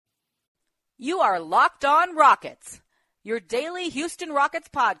You are Locked On Rockets, your daily Houston Rockets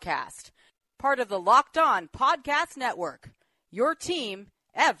podcast, part of the Locked On Podcast Network, your team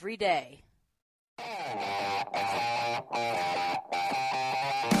every day.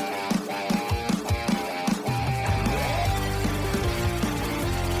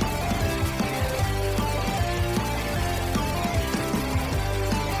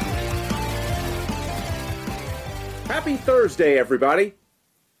 Happy Thursday, everybody.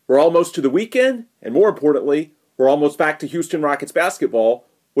 We're almost to the weekend, and more importantly, we're almost back to Houston Rockets basketball,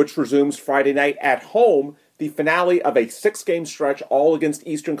 which resumes Friday night at home, the finale of a 6-game stretch all against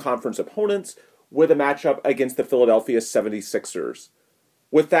Eastern Conference opponents, with a matchup against the Philadelphia 76ers.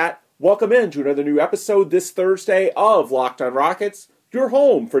 With that, welcome in to another new episode this Thursday of Locked On Rockets, your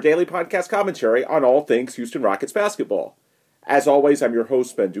home for daily podcast commentary on all things Houston Rockets basketball. As always, I'm your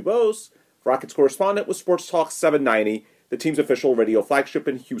host, Ben Dubose, Rockets correspondent with Sports Talk 790, the team's official radio flagship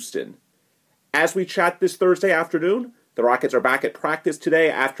in Houston. As we chat this Thursday afternoon, the Rockets are back at practice today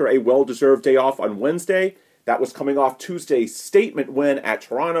after a well-deserved day off on Wednesday. That was coming off Tuesday's statement win at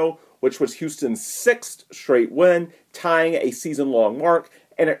Toronto, which was Houston's 6th straight win, tying a season-long mark,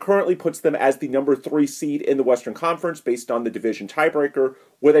 and it currently puts them as the number 3 seed in the Western Conference based on the division tiebreaker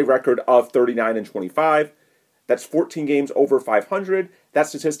with a record of 39-25. That's 14 games over 500. That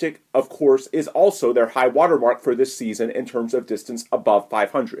statistic, of course, is also their high watermark for this season in terms of distance above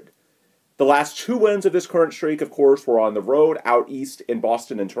 500. The last 2 wins of this current streak, of course, were on the road out east in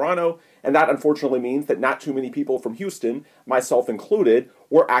Boston and Toronto, and that unfortunately means that not too many people from Houston, myself included,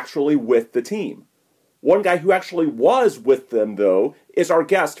 were actually with the team. One guy who actually was with them, though, is our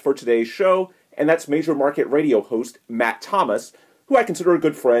guest for today's show, and that's Major Market Radio host Matt Thomas, who I consider a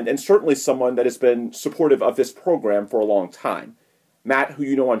good friend and certainly someone that has been supportive of this program for a long time. Matt, who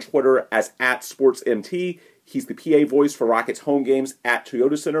you know on Twitter as @SportsMT, he's the PA voice for Rockets home games at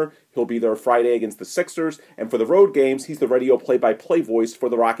Toyota Center. He'll be there Friday against the Sixers, and for the road games, he's the radio play-by-play voice for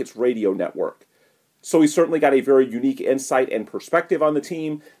the Rockets radio network. So he's certainly got a very unique insight and perspective on the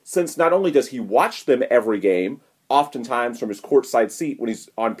team, since not only does he watch them every game, oftentimes from his courtside seat when he's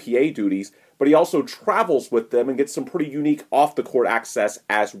on PA duties, but he also travels with them and gets some pretty unique off-the-court access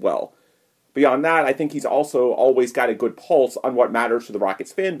as well. Beyond that, I think he's also always got a good pulse on what matters to the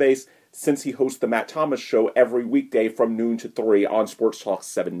Rockets fan base, since he hosts the Matt Thomas Show every weekday from noon to 3 on Sports Talk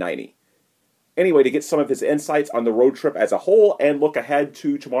 790. Anyway, to get some of his insights on the road trip as a whole and look ahead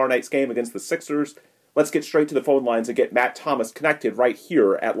to tomorrow night's game against the Sixers, let's get straight to the phone lines and get Matt Thomas connected right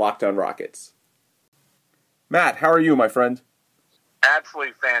here at Locked On Rockets. Matt, how are you, my friend?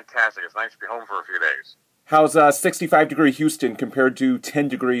 Absolutely fantastic. It's nice to be home for a few days. How's 65-degree Houston compared to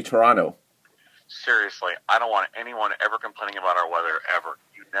 10-degree Toronto? Seriously, I don't want anyone ever complaining about our weather ever.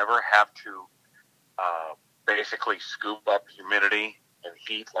 You never have to basically scoop up humidity and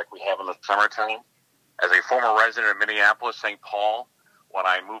heat like we have in the summertime. As a former resident of Minneapolis, St. Paul, when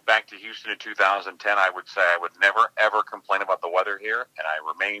I moved back to Houston in 2010, I would say I would never, ever complain about the weather here, and I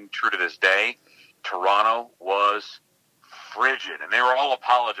remain true to this day. Toronto was frigid, and they were all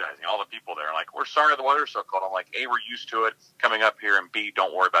apologizing, all the people there, like, we're sorry the weather's so cold. I'm like, A, we're used to it coming up here, and B,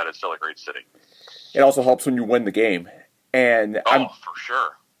 don't worry about it, it's still a great city. It also helps when you win the game. And for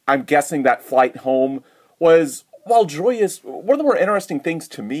sure. I'm guessing that flight home was, while joyous, one of the more interesting things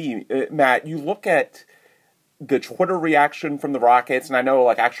to me, Matt, you look at the Twitter reaction from the Rockets, and I know,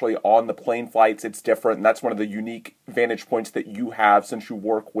 like, actually on the plane flights, it's different, and that's one of the unique vantage points that you have since you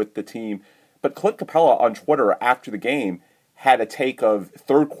work with the team. But Clint Capella on Twitter after the game had a take of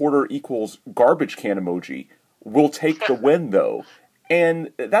third quarter equals garbage can emoji. We'll take the win, though.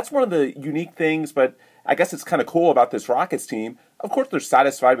 And that's one of the unique things, but I guess it's kind of cool about this Rockets team. Of course, they're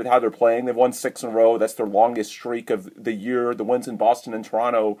satisfied with how they're playing. They've won 6 in a row. That's their longest streak of the year. The wins in Boston and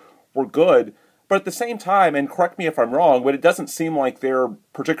Toronto were good. But at the same time, and correct me if I'm wrong, but it doesn't seem like they're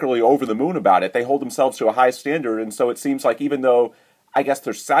particularly over the moon about it. They hold themselves to a high standard, and so it seems like even though I guess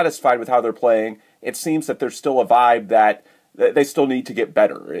they're satisfied with how they're playing, it seems that there's still a vibe that they still need to get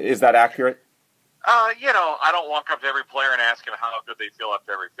better. Is that accurate? I don't walk up to every player and ask them how good they feel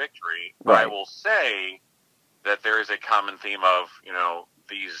after every victory. But right. I will say that there is a common theme of,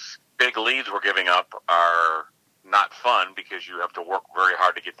 these big leads we're giving up are not fun because you have to work very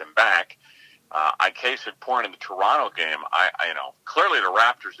hard to get them back. I case in point in the Toronto game, clearly the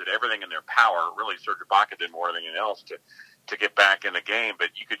Raptors did everything in their power. Really, Serge Ibaka did more than anything else to get back in the game.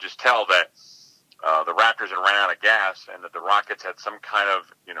 But you could just tell that the Raptors had ran out of gas, and that the Rockets had some kind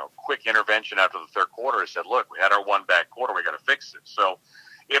of, quick intervention after the third quarter and said, look, we had our one bad quarter, we got to fix it. So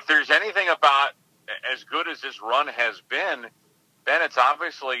if there's anything about as good as this run has been, Ben, it's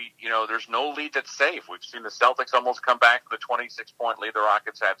obviously, there's no lead that's safe. We've seen the Celtics almost come back to the 26-point lead the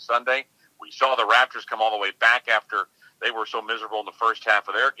Rockets had Sunday. We saw the Raptors come all the way back after they were so miserable in the first half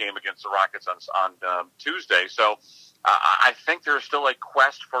of their game against the Rockets on Tuesday. So I think there's still a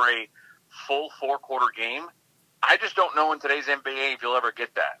quest for a full four-quarter game. I just don't know in today's NBA if you'll ever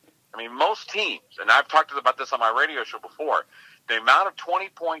get that. I mean, most teams, and I've talked about this on my radio show before, the amount of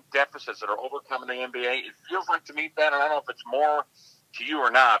 20-point deficits that are overcome in the NBA, it feels like to me, Ben, and I don't know if it's more to you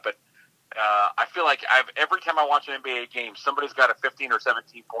or not, but I feel like every time I watch an NBA game, somebody's got a 15 or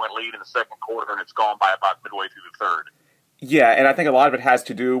 17-point lead in the second quarter, and it's gone by about midway through the third. Yeah, and I think a lot of it has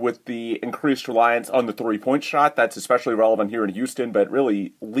to do with the increased reliance on the three-point shot. That's especially relevant here in Houston, but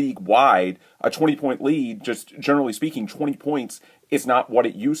really league-wide, a 20-point lead, just generally speaking, 20 points is not what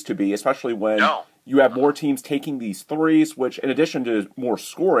it used to be, especially when you have more teams taking these threes, which in addition to more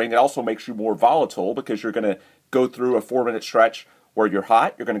scoring, it also makes you more volatile because you're going to go through a 4-minute stretch where you're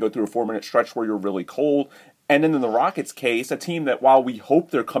hot, you're going to go through a 4-minute stretch where you're really cold. And then in the Rockets' case, a team that, while we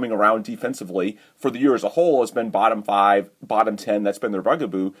hope they're coming around defensively, for the year as a whole has been bottom 5, bottom 10, that's been their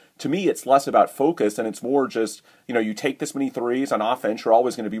bugaboo. To me, it's less about focus, and it's more just, you take this many threes on offense, you're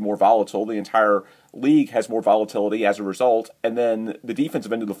always going to be more volatile. The entire league has more volatility as a result. And then the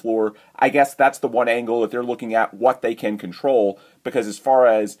defensive end of the floor, I guess that's the one angle that they're looking at what they can control, because as far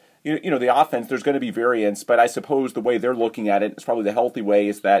as the offense, there's going to be variance, but I suppose the way they're looking at it, it's probably the healthy way,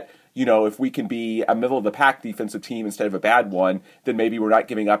 is that, if we can be a middle-of-the-pack defensive team instead of a bad one, then maybe we're not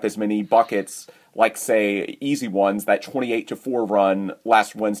giving up as many buckets, like, say, easy ones, that 28-4 run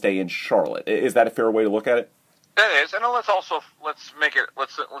last Wednesday in Charlotte. Is that a fair way to look at it? That is, and let's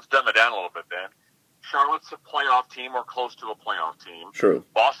dumb it down a little bit, Ben. Charlotte's a playoff team or close to a playoff team. True.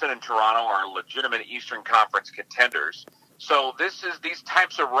 Boston and Toronto are legitimate Eastern Conference contenders. So these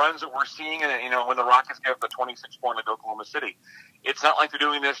types of runs that we're seeing, and when the Rockets get up the 26-point at Oklahoma City, it's not like they're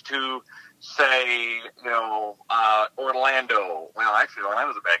doing this to, say, Orlando. Well, actually,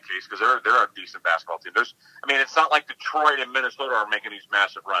 Orlando's a bad case because they're a decent basketball team. It's not like Detroit and Minnesota are making these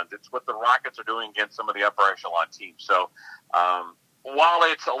massive runs. It's what the Rockets are doing against some of the upper echelon teams. So while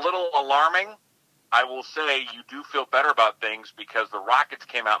it's a little alarming, I will say you do feel better about things because the Rockets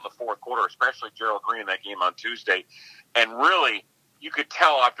came out in the fourth quarter, especially Gerald Green in that game on Tuesday, and really you could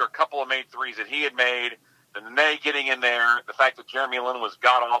tell after a couple of made threes that he had made, the Nene getting in there, the fact that Jeremy Lin was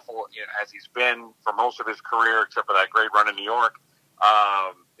god-awful as he's been for most of his career, except for that great run in New York,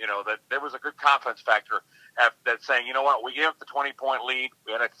 that there was a good confidence factor that's saying, you know what, we gave up the 20-point lead,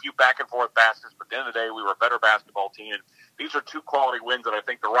 we had a few back-and-forth baskets, but at the end of the day, we were a better basketball team, and these are two quality wins that I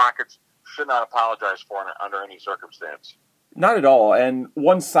think the Rockets should not apologize for under any circumstance. Not at all. And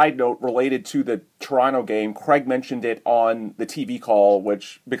one side note related to the Toronto game, Craig mentioned it on the TV call,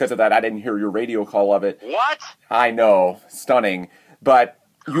 which, because of that, I didn't hear your radio call of it. What? I know. Stunning. But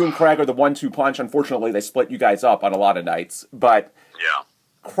you and Craig are the 1-2 punch. Unfortunately, they split you guys up on a lot of nights. But yeah.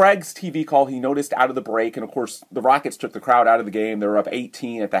 Craig's TV call, he noticed out of the break, and of course, the Rockets took the crowd out of the game. They were up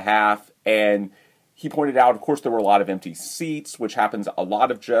 18 at the half, and he pointed out, of course, there were a lot of empty seats, which happens a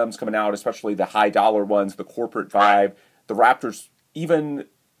lot of gems coming out, especially the high-dollar ones, the corporate vibe. The Raptors, even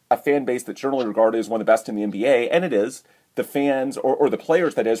a fan base that's generally regarded as one of the best in the NBA, and it is, the fans, or the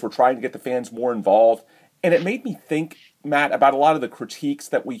players, that is, were trying to get the fans more involved. And it made me think, Matt, about a lot of the critiques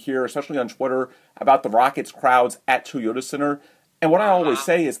that we hear, especially on Twitter, about the Rockets crowds at Toyota Center. And what I always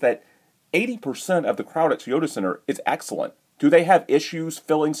say is that 80% of the crowd at Toyota Center is excellent. Do they have issues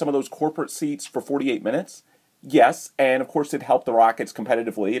filling some of those corporate seats for 48 minutes? Yes, and of course it helped the Rockets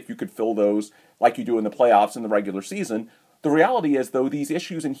competitively if you could fill those like you do in the playoffs in the regular season. The reality is, though, these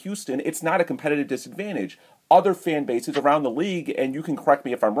issues in Houston, it's not a competitive disadvantage. Other fan bases around the league, and you can correct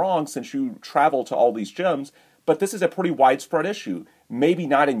me if I'm wrong since you travel to all these gyms, but this is a pretty widespread issue. Maybe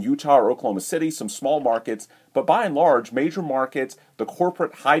not in Utah or Oklahoma City, some small markets, but by and large, major markets, the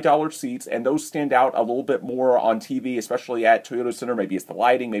corporate high-dollar seats, and those stand out a little bit more on TV, especially at Toyota Center. Maybe it's the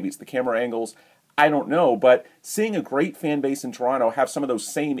lighting, maybe it's the camera angles. I don't know, but seeing a great fan base in Toronto have some of those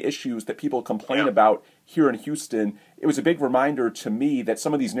same issues that people complain about here in Houston, it was a big reminder to me that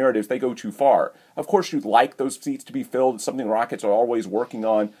some of these narratives, they go too far. Of course, you'd like those seats to be filled. It's something the Rockets are always working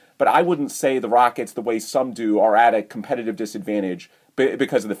on, but I wouldn't say the Rockets, the way some do, are at a competitive disadvantage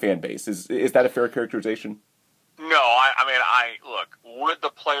because of the fan base. Is that a fair characterization? No, look, would the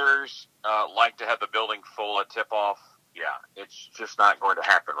players like to have the building full at tip-off? Yeah, it's just not going to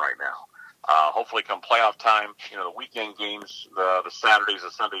happen right now. Hopefully come playoff time, the weekend games, the Saturdays,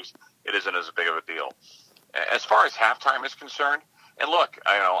 the Sundays, it isn't as big of a deal. As far as halftime is concerned, and look,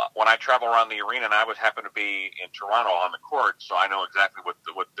 when I travel around the arena, and I would happen to be in Toronto on the court, so I know exactly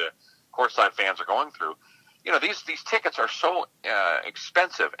what the courtside fans are going through. These tickets are so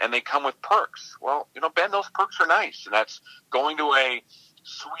expensive, and they come with perks. Well, Ben, those perks are nice, and that's going to a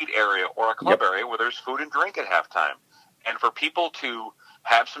suite area or a club area where there's food and drink at halftime. And for people to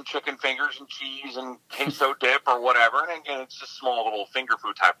have some chicken fingers and cheese and queso dip or whatever, and again, it's a small little finger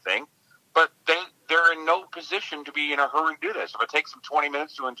food type thing, but they're in no position to be in a hurry to do this. If it takes them 20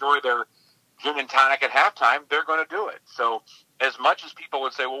 minutes to enjoy their gin and tonic at halftime, they're going to do it. So as much as people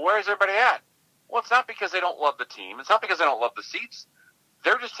would say, well, where's everybody at? Well, it's not because they don't love the team. It's not because they don't love the seats.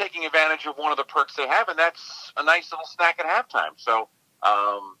 They're just taking advantage of one of the perks they have, and that's a nice little snack at halftime. So,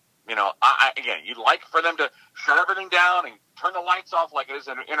 again, you'd like for them to shut everything down and turn the lights off like it is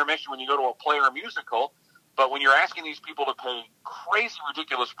an intermission when you go to a play or a musical. But when you're asking these people to pay crazy,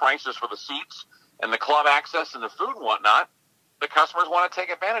 ridiculous prices for the seats and the club access and the food and whatnot, the customers want to take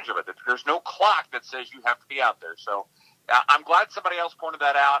advantage of it. There's no clock that says you have to be out there. So I'm glad somebody else pointed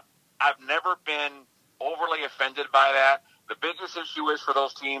that out. I've never been overly offended by that. The biggest issue is for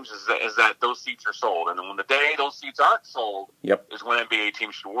those teams is that those seats are sold. And when the day those seats aren't sold is when NBA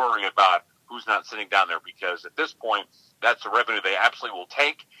teams should worry about who's not sitting down there, because at this point, that's the revenue they absolutely will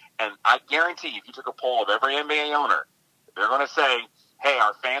take. And I guarantee if you took a poll of every NBA owner, they're going to say, hey,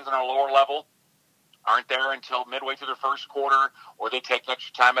 our fans on our lower level aren't there until midway through the first quarter, or they take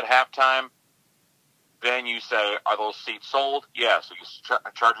extra time at halftime. Then you say, are those seats sold? Yes. Are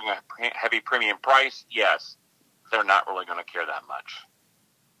you charging a heavy premium price? Yes. They're not really going to care that much.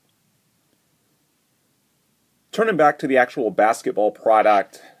 Turning back to the actual basketball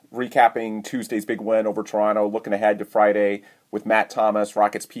product, recapping Tuesday's big win over Toronto, looking ahead to Friday with Matt Thomas,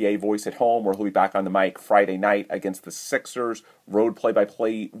 Rockets PA voice at home, where he'll be back on the mic Friday night against the Sixers, road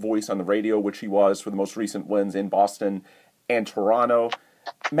play-by-play voice on the radio, which he was for the most recent wins in Boston and Toronto.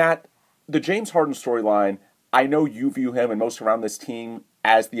 Matt, the James Harden storyline, I know you view him and most around this team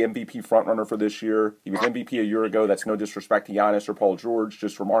as the MVP frontrunner for this year. He was MVP a year ago. That's no disrespect to Giannis or Paul George.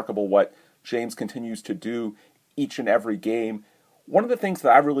 Just remarkable what James continues to do each and every game. One of the things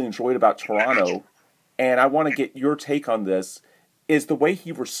that I really enjoyed about Toronto, and I want to get your take on this, is the way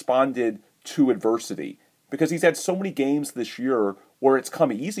he responded to adversity. Because he's had so many games this year where it's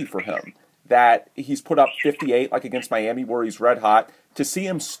come easy for him, that he's put up 58, like against Miami, where he's red hot. To see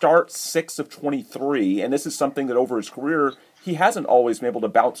him start 6 of 23, and this is something that over his career, he hasn't always been able to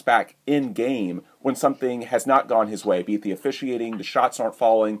bounce back in game when something has not gone his way, be it the officiating, the shots aren't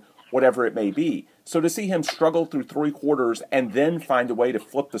falling, whatever it may be. So to see him struggle through 3 quarters and then find a way to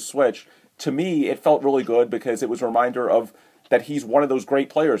flip the switch, to me, it felt really good because it was a reminder of that he's one of those great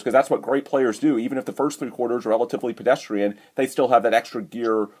players, because that's what great players do. Even if the first 3 quarters are relatively pedestrian, they still have that extra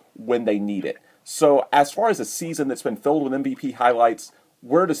gear when they need it. So as far as a season that's been filled with MVP highlights,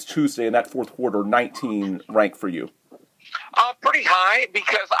 where does Tuesday in that fourth quarter, 19, rank for you? Pretty high,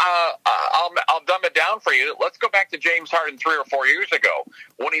 because I'll dumb it down for you. Let's go back to James Harden 3 or 4 years ago.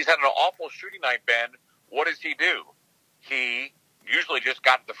 When he's had an awful shooting night, Ben, what does he do? He usually just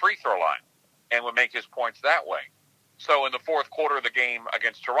got to the free throw line and would make his points that way. So in the fourth quarter of the game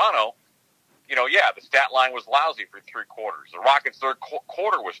against Toronto, the stat line was lousy for 3 quarters. The Rockets' third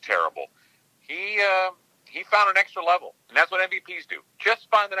quarter was terrible. He found an extra level, and that's what MVPs do. Just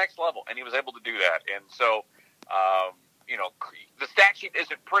find the next level, and he was able to do that. And so, the stat sheet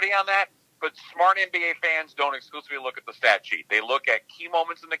isn't pretty on that, but smart NBA fans don't exclusively look at the stat sheet. They look at key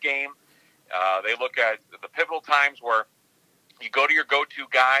moments in the game. They look at the pivotal times where you go to your go-to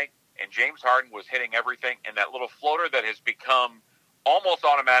guy, and James Harden was hitting everything, and that little floater that has become almost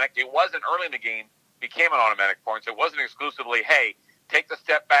automatic. It wasn't early in the game, became an automatic point. So it wasn't exclusively, hey, take the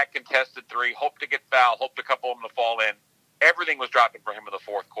step back, contested 3, hope to get fouled, hope to couple them to fall in. Everything was dropping for him in the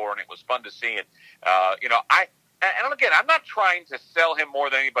fourth quarter, and it was fun to see. And, and again, I'm not trying to sell him more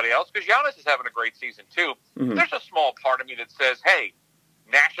than anybody else, because Giannis is having a great season too. Mm-hmm. There's a small part of me that says, hey,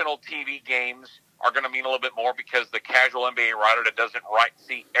 national TV games are going to mean a little bit more, because the casual NBA writer that doesn't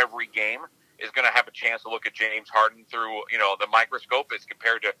see every game is going to have a chance to look at James Harden through, the microscope as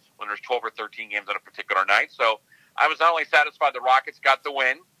compared to when there's 12 or 13 games on a particular night. So I was not only satisfied the Rockets got the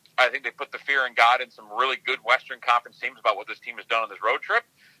win, I think they put the fear in God in some really good Western Conference teams about what this team has done on this road trip,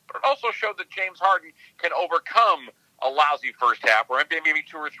 but it also showed that James Harden can overcome a lousy first half, where maybe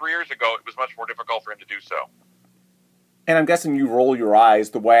 2 or 3 years ago it was much more difficult for him to do so. And I'm guessing you roll your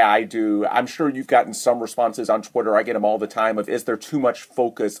eyes the way I do. I'm sure you've gotten some responses on Twitter. I get them all the time of, is there too much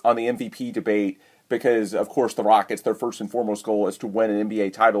focus on the MVP debate? Because, of course, the Rockets, their first and foremost goal is to win an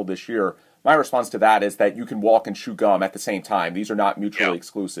NBA title this year. My response to that is that you can walk and chew gum at the same time. These are not mutually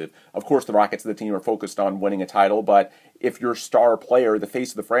exclusive. Of course, the Rockets, the team, are focused on winning a title, but if your star player, the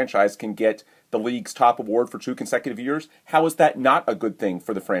face of the franchise, can get the league's top award for 2 consecutive years, how is that not a good thing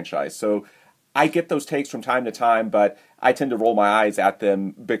for the franchise? So I get those takes from time to time, but I tend to roll my eyes at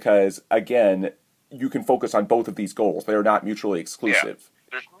them because, again, you can focus on both of these goals. They are not mutually exclusive. Yeah.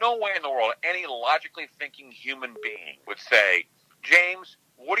 There's no way in the world any logically thinking human being would say, James,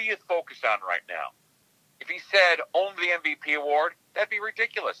 what are you focused on right now? If he said only the MVP award, that'd be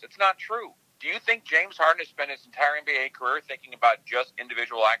ridiculous. It's not true. Do you think James Harden has spent his entire NBA career thinking about just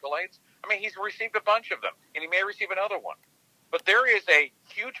individual accolades? I mean, he's received a bunch of them, and he may receive another one. But there is a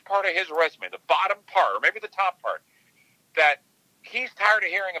huge part of his resume, the bottom part, or maybe the top part, that he's tired of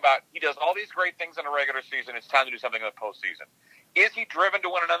hearing about. He does all these great things in the regular season. It's time to do something in the postseason. Is he driven to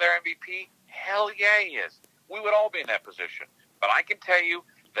win another MVP? Hell yeah, he is. We would all be in that position. But I can tell you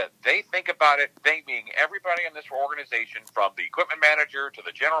that they think about it, they being everybody in this organization, from the equipment manager to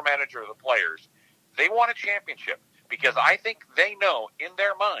the general manager to the players, they want a championship. Because I think they know in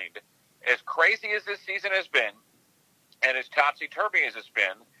their mind, as crazy as this season has been, and as topsy-turvy as it's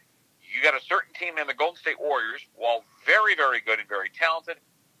been, you got a certain team in the Golden State Warriors, while very, very good and very talented,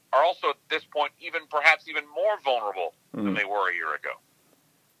 are also at this point perhaps even more vulnerable than they were a year ago.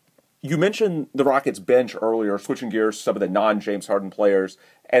 You mentioned the Rockets bench earlier, switching gears to some of the non-James Harden players,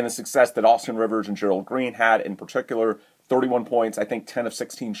 and the success that Austin Rivers and Gerald Green had in particular. 31 points, I think 10 of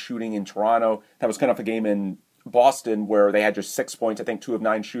 16 shooting in Toronto. That was kind of a game in Boston where they had just 6 points, I think 2 of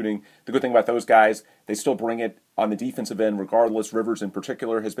 9 shooting. The good thing about those guys, they still bring it on the defensive end regardless. Rivers in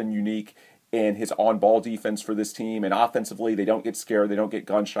particular has been unique in his on-ball defense for this team, and offensively they don't get scared, they don't get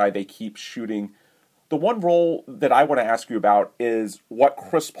gun-shy, they keep shooting. The one role that I want to ask you about is what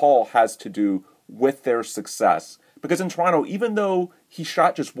Chris Paul has to do with their success. Because in Toronto, even though he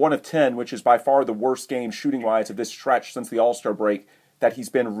shot just 1 of 10, which is by far the worst game shooting-wise of this stretch since the All-Star break, that he's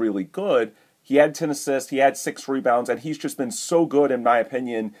been really good, he had 10 assists, he had 6 rebounds, and he's just been so good, in my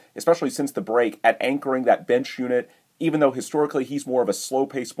opinion, especially since the break, at anchoring that bench unit. Even though historically he's more of a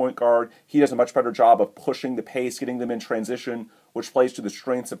slow-paced point guard, he does a much better job of pushing the pace, getting them in transition, which plays to the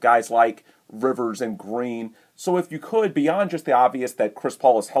strengths of guys like Rivers and Green. So if you could, beyond just the obvious that Chris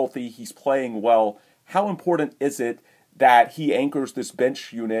Paul is healthy, he's playing well, how important is it that he anchors this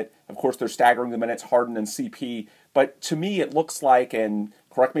bench unit? Of course, they're staggering the minutes, Harden and CP, but to me it looks like, and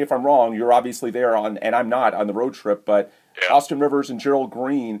correct me if I'm wrong, you're obviously there on, and I'm not, on the road trip, but Austin Rivers and Gerald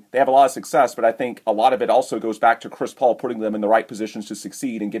Green, they have a lot of success, but I think a lot of it also goes back to Chris Paul putting them in the right positions to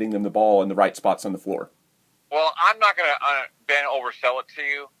succeed and getting them the ball in the right spots on the floor. Well, I'm not going to, Ben, oversell it to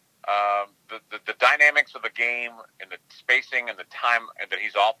you. The dynamics of the game and the spacing and the time that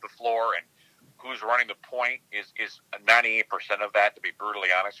he's off the floor and who's running the point is 98% of that, to be brutally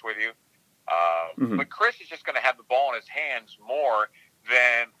honest with you. But Chris is just going to have the ball in his hands more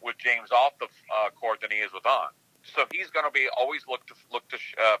than with James off the court than he is with on. So he's going to be always look to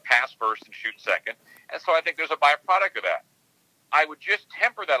pass first and shoot second. And so I think there's a byproduct of that. I would just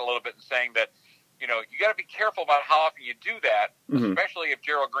temper that a little bit in saying that, you got to be careful about how often you do that, especially if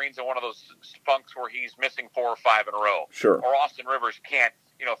Gerald Green's in one of those spunks where he's missing 4 or 5 in a row. Sure. Or Austin Rivers can't,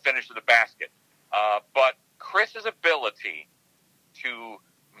 finish to the basket. But Chris's ability to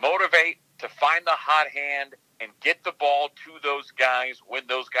motivate, to find the hot hand, and get the ball to those guys when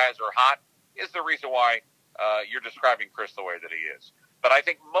those guys are hot is the reason why you're describing Chris the way that he is. But I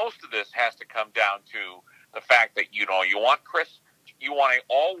think most of this has to come down to the fact that, you want Chris, you want an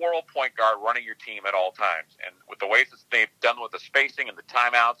all-world point guard running your team at all times. And with the ways that they've done with the spacing and the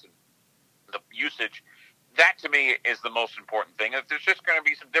timeouts and the usage, that to me is the most important thing. If there's just going to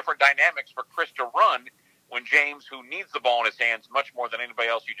be some different dynamics for Chris to run when James, who needs the ball in his hands much more than anybody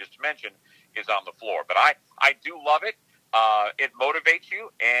else you just mentioned, is on the floor. But I do love it. It motivates you,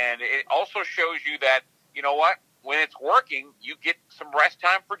 and it also shows you that, you know what, when it's working, you get some rest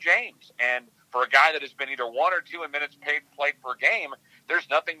time for James. And for a guy that has been either 1 or 2 minutes played per game, there's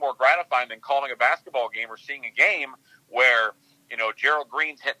nothing more gratifying than calling a basketball game or seeing a game where, Gerald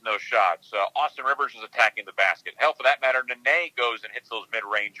Green's hitting those shots. Austin Rivers is attacking the basket. Hell, for that matter, Nene goes and hits those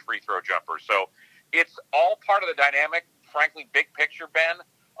mid-range free throw jumpers. So it's all part of the dynamic, frankly, big picture, Ben,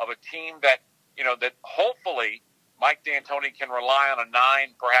 of a team that, that hopefully Mike D'Antoni can rely on a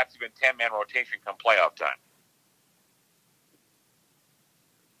 9, perhaps even 10-man rotation come playoff time.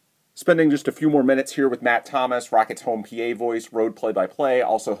 Spending just a few more minutes here with Matt Thomas, Rockets home PA voice, road play-by-play.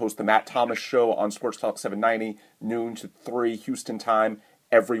 Also host the Matt Thomas Show on Sports Talk 790, noon to 3 Houston time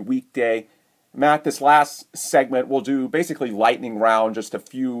every weekday. Matt, this last segment we'll do basically lightning round, just a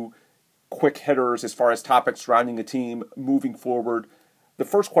few quick hitters as far as topics surrounding the team moving forward. The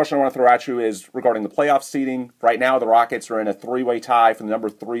first question I want to throw at you is regarding the playoff seeding. Right now, the Rockets are in a 3-way tie for the number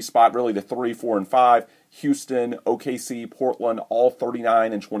 3 spot, really the 3, 4, and 5. Houston, OKC, Portland, all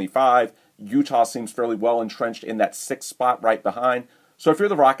 39 and 25. Utah seems fairly well entrenched in that 6th spot right behind. So if you're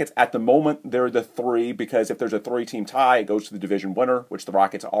the Rockets, at the moment, they're the 3, because if there's a 3-team tie, it goes to the division winner, which the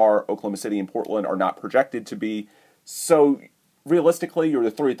Rockets are. Oklahoma City and Portland are not projected to be. So realistically, you're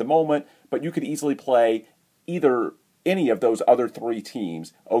the 3 at the moment, but you could easily play either any of those other 3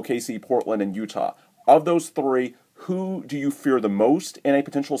 teams, OKC, Portland, and Utah. Of those 3, who do you fear the most in a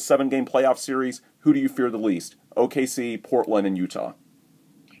potential 7-game playoff series? Who do you fear the least? OKC, Portland, and Utah.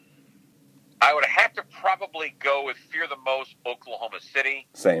 I would have to probably go with fear the most Oklahoma City.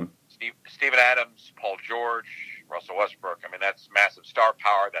 Same. Steven Adams, Paul George, Russell Westbrook. I mean, that's massive star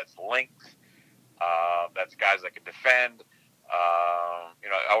power. That's length. That's guys that can defend.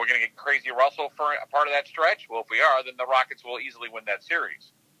 Are we going to get crazy Russell for a part of that stretch? Well, if we are, then the Rockets will easily win that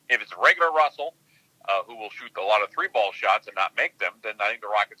series. If it's regular Russell, who will shoot a lot of 3-ball shots and not make them, then I think the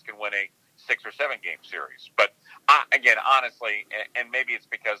Rockets can win a 6 or 7 game series. But again, honestly, and maybe it's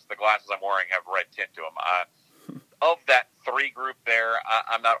because the glasses I'm wearing have red tint to them. Of that 3 group there,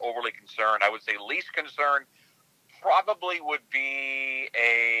 I'm not overly concerned. I would say least concerned probably would be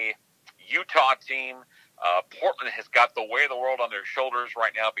a Utah team. Portland has got the weight of the world on their shoulders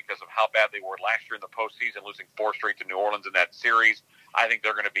right now because of how bad they were last year in the postseason, losing 4 straight to New Orleans in that series. I think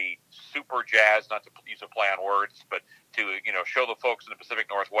they're going to be super jazzed, not to use a play on words, but to show the folks in the Pacific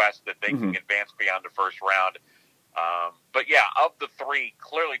Northwest that they can advance beyond the first round. But yeah, of the 3,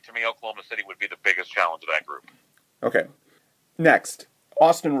 clearly to me, Oklahoma City would be the biggest challenge of that group. Okay. Next,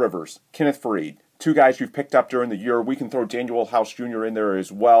 Austin Rivers, Kenneth Faried. 2 guys you've picked up during the year. We can throw Daniel House Jr. in there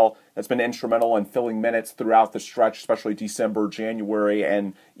as well. That's been instrumental in filling minutes throughout the stretch, especially December, January,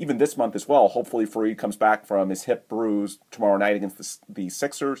 and even this month as well. Hopefully Faried comes back from his hip bruise tomorrow night against the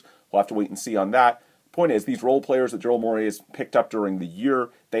Sixers. We'll have to wait and see on that. Point is, these role players that Daryl Morey has picked up during the year,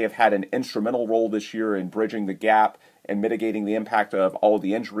 they have had an instrumental role this year in bridging the gap and mitigating the impact of all of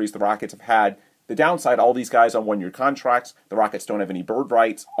the injuries the Rockets have had. The downside, all these guys on 1-year contracts, the Rockets don't have any bird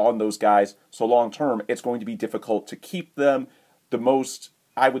rights on those guys, so long-term, it's going to be difficult to keep them. The most,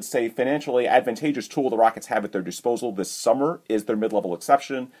 I would say, financially advantageous tool the Rockets have at their disposal this summer is their mid-level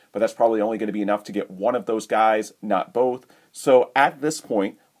exception, but that's probably only going to be enough to get one of those guys, not both. So at this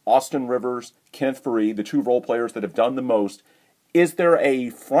point, Austin Rivers, Kenneth Faried, the 2 role players that have done the most, is there a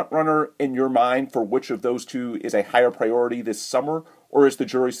front-runner in your mind for which of those 2 is a higher priority this summer? Or is the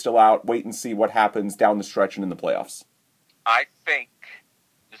jury still out? Wait and see what happens down the stretch and in the playoffs. I think,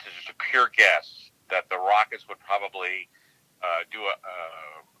 this is just a pure guess, that the Rockets would probably do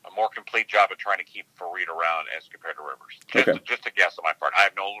a more complete job of trying to keep Faried around as compared to Rivers. Just a guess on my part. I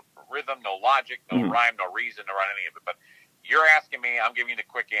have no rhythm, no logic, no rhyme, no reason around any of it. But you're asking me, I'm giving you the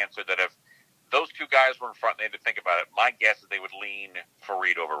quick answer that if those 2 guys were in front and they had to think about it, my guess is they would lean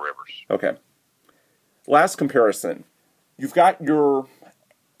Faried over Rivers. Okay. Last comparison. You've got your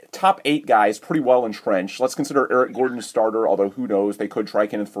top 8 guys pretty well entrenched. Let's consider Eric Gordon a starter, although who knows, they could try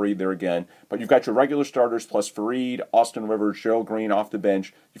Kenneth Faried there again. But you've got your regular starters plus Faried, Austin Rivers, Gerald Green off the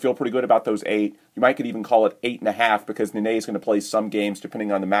bench. You feel pretty good about those 8. You might could even call it 8.5 because Nene is going to play some games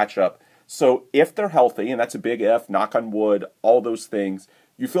depending on the matchup. So if they're healthy, and that's a big if, knock on wood, all those things,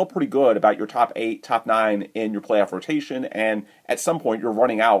 you feel pretty good about your top 8, top 9 in your playoff rotation, and at some point you're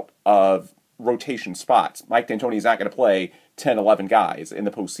running out of rotation spots. Mike D'Antoni is not going to play 10, 11 guys in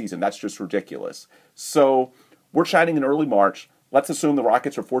the postseason. That's just ridiculous. So we're chatting in early March. Let's assume the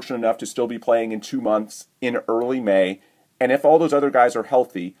Rockets are fortunate enough to still be playing in 2 months in early May. And if all those other guys are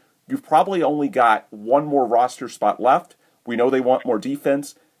healthy, you've probably only got 1 more roster spot left. We know they want more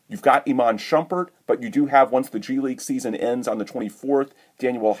defense. You've got Iman Shumpert, but you do have, once the G League season ends on the 24th,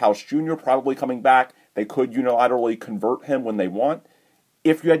 Daniel House Jr. probably coming back. They could unilaterally convert him when they want.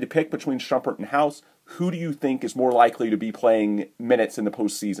 If you had to pick between Shumpert and House, who do you think is more likely to be playing minutes in the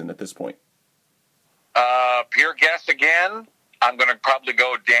postseason at this point? Pure guess again. I'm going to probably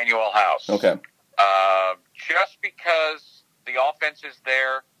go Daniel House. Okay. Just because the offense is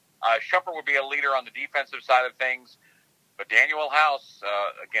there. Shumpert would be a leader on the defensive side of things. But Daniel House,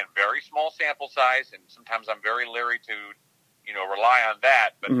 again, very small sample size, and sometimes I'm very leery to, rely on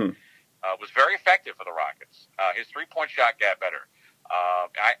that. But was very effective for the Rockets. His 3-point shot got better.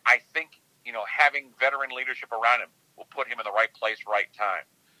 I think, having veteran leadership around him will put him in the right place, right time.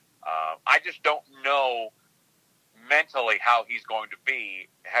 I just don't know mentally how he's going to be,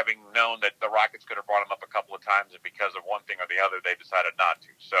 having known that the Rockets could have brought him up a couple of times, and because of one thing or the other, they decided not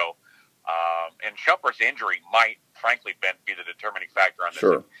to. So, and Shumpert's injury might, frankly, be the determining factor on this.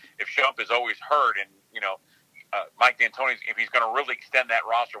 Sure. If Shump is always hurt, and, Mike D'Antoni, if he's going to really extend that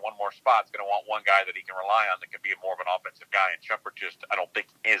roster 1 more spot, is going to want one guy that he can rely on that can be more of an offensive guy, and Shumpert just, I don't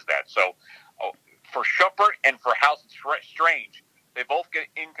think, is that. So, for Shumpert and for House, it's strange. They both get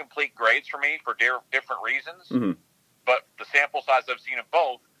incomplete grades for me for different reasons. But the sample size I've seen of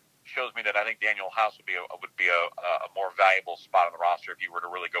both shows me that I think Daniel House would be a more valuable spot on the roster if you were to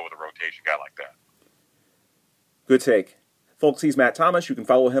really go with a rotation guy like that. Good take. Folks, he's Matt Thomas. You can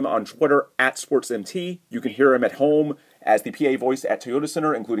follow him on Twitter at SportsMT. You can hear him at home as the PA voice at Toyota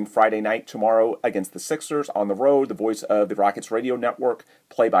Center, including Friday night tomorrow against the Sixers, on the road, the voice of the Rockets radio network,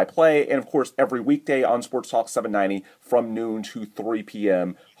 play-by-play, and of course every weekday on Sports Talk 790 from noon to 3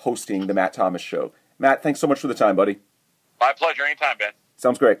 p.m. hosting the Matt Thomas Show. Matt, thanks so much for the time, buddy. My pleasure. Anytime, Ben.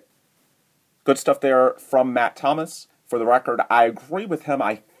 Sounds great. Good stuff there from Matt Thomas. For the record, I agree with him,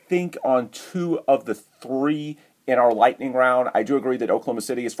 I think, on 2 of the 3 in our lightning round. I do agree that Oklahoma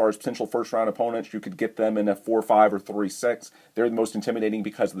City, as far as potential first-round opponents, you could get them in a 4-5 or 3-6. They're the most intimidating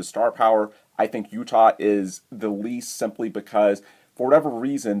because of the star power. I think Utah is the least, simply because, for whatever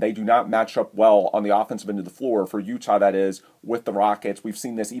reason, they do not match up well on the offensive end of the floor, for Utah, that is, with the Rockets. We've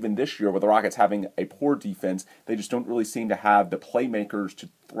seen this even this year with the Rockets having a poor defense. They just don't really seem to have the playmakers to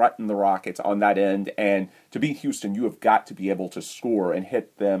threaten the Rockets on that end. And to beat Houston, you have got to be able to score and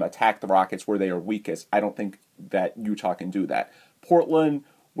hit them, attack the Rockets where they are weakest. I don't think that Utah can do that. Portland,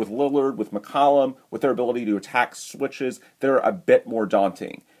 with Lillard, with McCollum, with their ability to attack switches, they're a bit more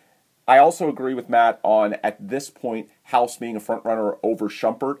daunting. I also agree with Matt on, at this point, House being a front runner over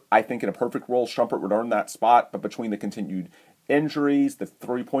Shumpert. I think in a perfect world, Shumpert would earn that spot, but between the continued injuries, the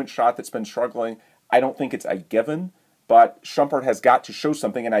three-point shot that's been struggling, I don't think it's a given. But Shumpert has got to show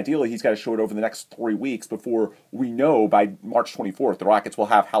something, and ideally he's got to show it over the next 3 weeks before we know by March 24th the Rockets will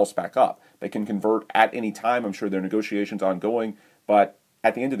have House back up. They can convert at any time. I'm sure there are negotiations ongoing, but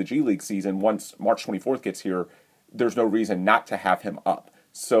at the end of the G League season, once March 24th gets here, there's no reason not to have him up.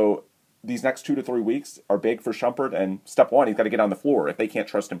 So these next 2 to 3 weeks are big for Shumpert, and step one, he's got to get on the floor. If they can't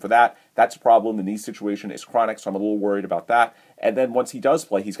trust him for that, that's a problem. The knee situation is chronic, so I'm a little worried about that. And then once he does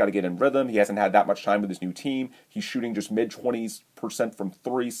play, he's got to get in rhythm. He hasn't had that much time with his new team. He's shooting just mid-20s% from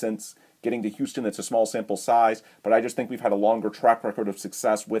 3 since getting to Houston. That's a small sample size, but I just think we've had a longer track record of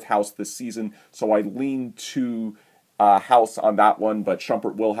success with House this season, so I lean to House on that one, but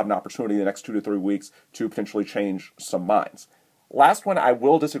Shumpert will have an opportunity in the next 2 to 3 weeks to potentially change some minds. Last one, I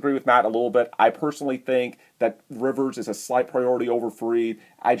will disagree with Matt a little bit. I personally think that Rivers is a slight priority over Faried.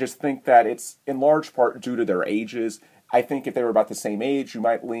 I just think that it's in large part due to their ages. I think if they were about the same age, you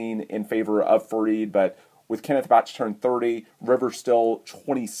might lean in favor of Faried, but with Kenneth about to turn 30, Rivers still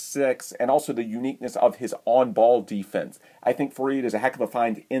 26, and also the uniqueness of his on-ball defense. I think Faried is a heck of a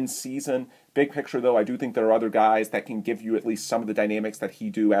find in season. Big picture, though, I do think there are other guys that can give you at least some of the dynamics that he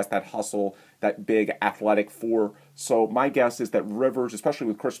do as that hustle, that big athletic four. So my guess is that Rivers, especially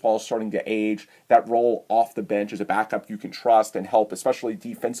with Chris Paul starting to age, that role off the bench as a backup you can trust and help, especially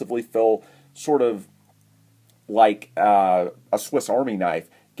defensively, fill sort of like a Swiss Army knife,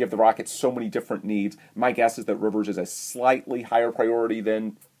 give the Rockets so many different needs. My guess is that Rivers is a slightly higher priority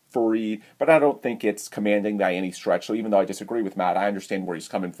than Faried, but I don't think it's commanding by any stretch. So even though I disagree with Matt, I understand where he's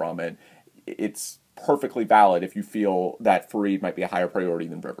coming from, and it's perfectly valid if you feel that Faried might be a higher priority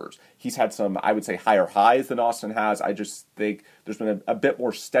than Rivers. He's had some, I would say, higher highs than Austin has. I just think there's been a bit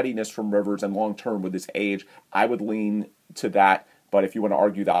more steadiness from Rivers, and long-term with his age, I would lean to that. But if you want to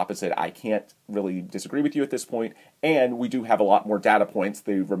argue the opposite, I can't really disagree with you at this point. And we do have a lot more data points,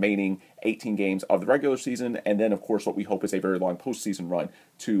 the remaining 18 games of the regular season, and then, of course, what we hope is a very long postseason run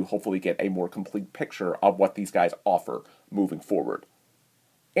to hopefully get a more complete picture of what these guys offer moving forward.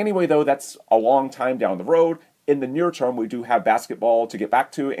 Anyway, though, that's a long time down the road. In the near term, we do have basketball to get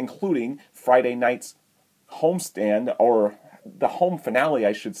back to, including Friday night's homestand, or the home finale,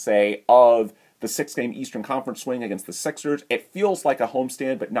 I should say, of the 6-game Eastern Conference swing against the Sixers. It feels like a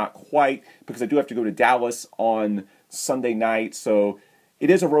homestand, but not quite, because I do have to go to Dallas on Sunday night. So it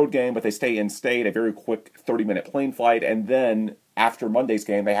is a road game, but they stay in state, a very quick 30-minute plane flight. And then after Monday's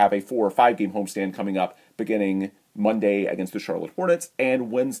game, they have a 4 or 5-game homestand coming up, beginning Monday against the Charlotte Hornets and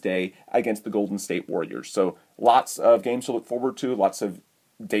Wednesday against the Golden State Warriors. So lots of games to look forward to, lots of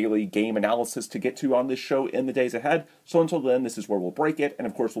daily game analysis to get to on this show in the days ahead. So until then, this is where we'll break it. And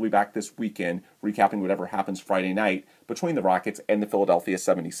of course, we'll be back this weekend recapping whatever happens Friday night between the Rockets and the Philadelphia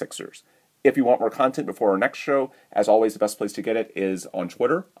 76ers. If you want more content before our next show, as always, the best place to get it is on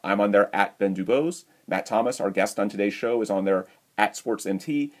Twitter. I'm on there at Ben Dubose. Matt Thomas, our guest on today's show, is on there at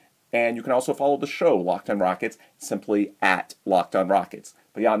SportsMT. And you can also follow the show, Locked On Rockets, simply at Locked On Rockets.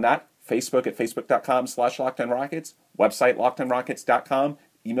 Beyond that, Facebook at facebook.com/LockedOnRockets, website LockedOnRockets.com,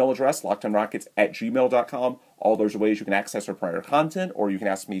 email address LockedOnRockets@gmail.com. All those are ways you can access our prior content, or you can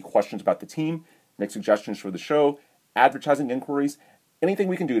ask me questions about the team, make suggestions for the show, advertising inquiries, anything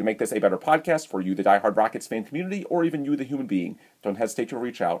we can do to make this a better podcast for you, the diehard Rockets fan community, or even you, the human being. Don't hesitate to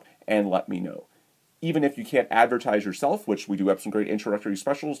reach out and let me know. even if you can't advertise yourself, which we do have some great introductory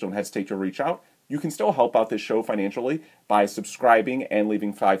specials, don't hesitate to reach out. You can still help out this show financially by subscribing and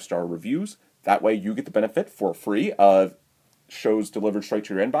leaving 5-star reviews. That way you get the benefit for free of shows delivered straight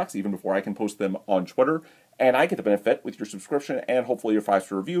to your inbox, even before I can post them on Twitter. And I get the benefit with your subscription and hopefully your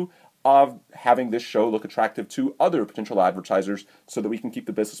 5-star review of having this show look attractive to other potential advertisers so that we can keep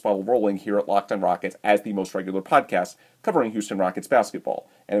the business model rolling here at Locked On Rockets as the most regular podcast covering Houston Rockets basketball.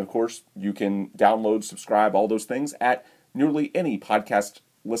 And of course, you can download, subscribe, all those things at nearly any podcast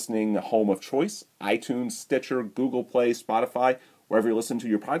listening home of choice: iTunes, Stitcher, Google Play, Spotify. Wherever you listen to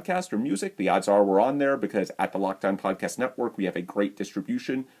your podcast or music, the odds are we're on there because at the Locked On Podcast Network, we have a great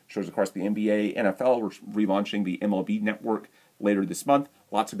distribution. Shows across the NBA, NFL. We're relaunching the MLB Network later this month.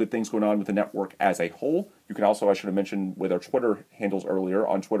 Lots of good things going on with the network as a whole. You can also, I should have mentioned with our Twitter handles earlier,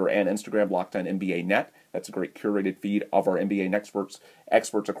 on Twitter and Instagram, Locked On NBA Net. That's a great curated feed of our NBA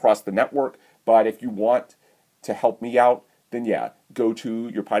experts across the network. But if you want to help me out, then yeah, go to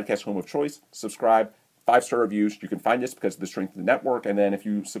your podcast home of choice, subscribe, 5-star reviews. You can find us because of the strength of the network, and then if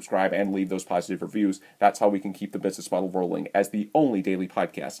you subscribe and leave those positive reviews, that's how we can keep the business model rolling as the only daily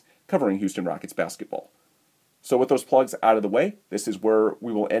podcast covering Houston Rockets basketball. So with those plugs out of the way, this is where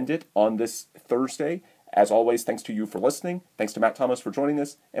we will end it on this Thursday. As always, thanks to you for listening. Thanks to Matt Thomas for joining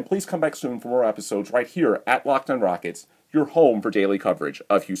us, and please come back soon for more episodes right here at Locked On Rockets, your home for daily coverage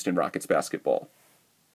of Houston Rockets basketball.